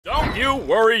you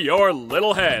worry your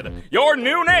little head. Your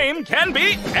new name can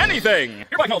be anything.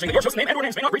 Hereby acknowledging that your chosen name and/or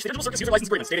names may not breach the Digital Circus user license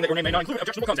agreement, stating that your name may not include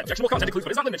objectionable content. Objectionable content includes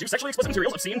but is not limited to sexually explicit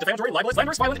materials, obscene, defamatory, libelous,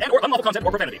 slanderous, violent, and/or unlawful content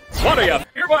or profanity. What are you?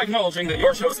 Hereby acknowledging that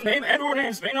your chosen name and/or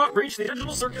names may not breach the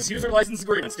Digital Circus user license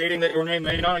agreement, stating that your name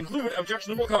may not include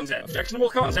objectionable content. Objectionable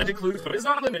content includes but is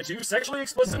not limited to sexually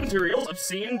explicit materials,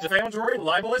 obscene, defamatory,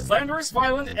 libelous, slanderous,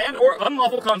 violent, and/or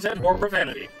unlawful content or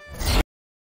profanity.